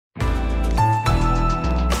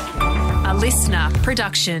listener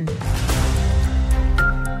production.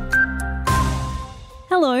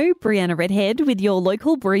 Hello, Brianna Redhead with your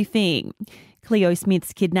local briefing. Cleo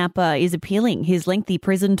Smith's kidnapper is appealing his lengthy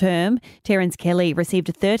prison term. Terence Kelly received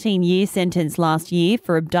a 13-year sentence last year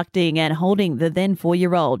for abducting and holding the then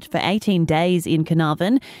 4-year-old for 18 days in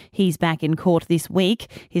Carnarvon. He's back in court this week,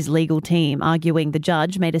 his legal team arguing the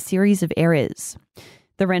judge made a series of errors.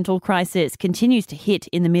 The rental crisis continues to hit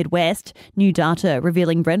in the Midwest. New data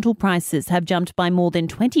revealing rental prices have jumped by more than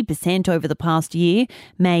 20% over the past year.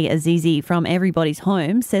 May Azizi from Everybody's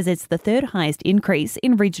Home says it's the third highest increase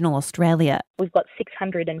in regional Australia. We've got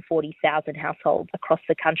 640,000 households across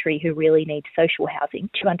the country who really need social housing.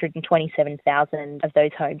 227,000 of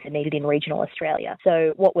those homes are needed in regional Australia.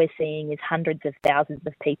 So what we're seeing is hundreds of thousands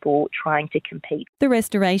of people trying to compete. The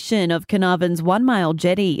restoration of Carnarvon's 1 Mile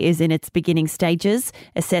jetty is in its beginning stages.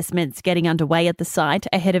 Assessments getting underway at the site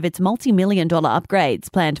ahead of its multi-million-dollar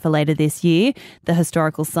upgrades planned for later this year. The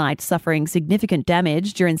historical site suffering significant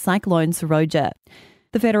damage during Cyclone Seroja.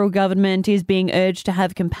 The federal government is being urged to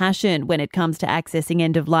have compassion when it comes to accessing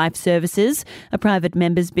end-of-life services. A private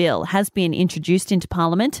member's bill has been introduced into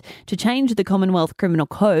Parliament to change the Commonwealth Criminal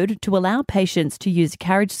Code to allow patients to use a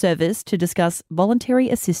carriage service to discuss voluntary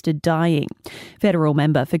assisted dying. Federal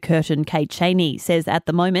member for Curtin, Kate Cheney, says at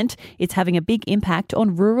the moment it's having a big impact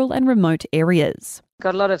on rural and remote areas.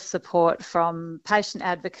 Got a lot of support from patient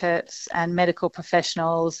advocates and medical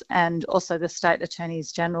professionals, and also the State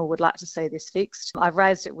Attorneys General would like to see this fixed. I've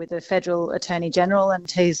raised it with the Federal Attorney General and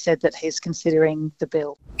he's said that he's considering the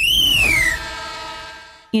bill.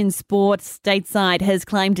 In sport, Stateside has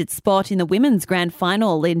claimed its spot in the women's grand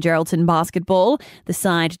final in Geraldton basketball. The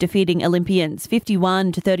side defeating Olympians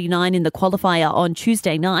 51-39 in the qualifier on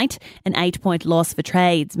Tuesday night. An 8-point loss for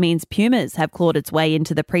Trades means Pumas have clawed its way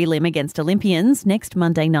into the prelim against Olympians next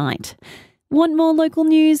Monday night. Want more local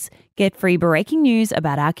news? Get free breaking news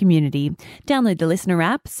about our community. Download the Listener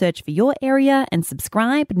app, search for your area and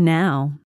subscribe now.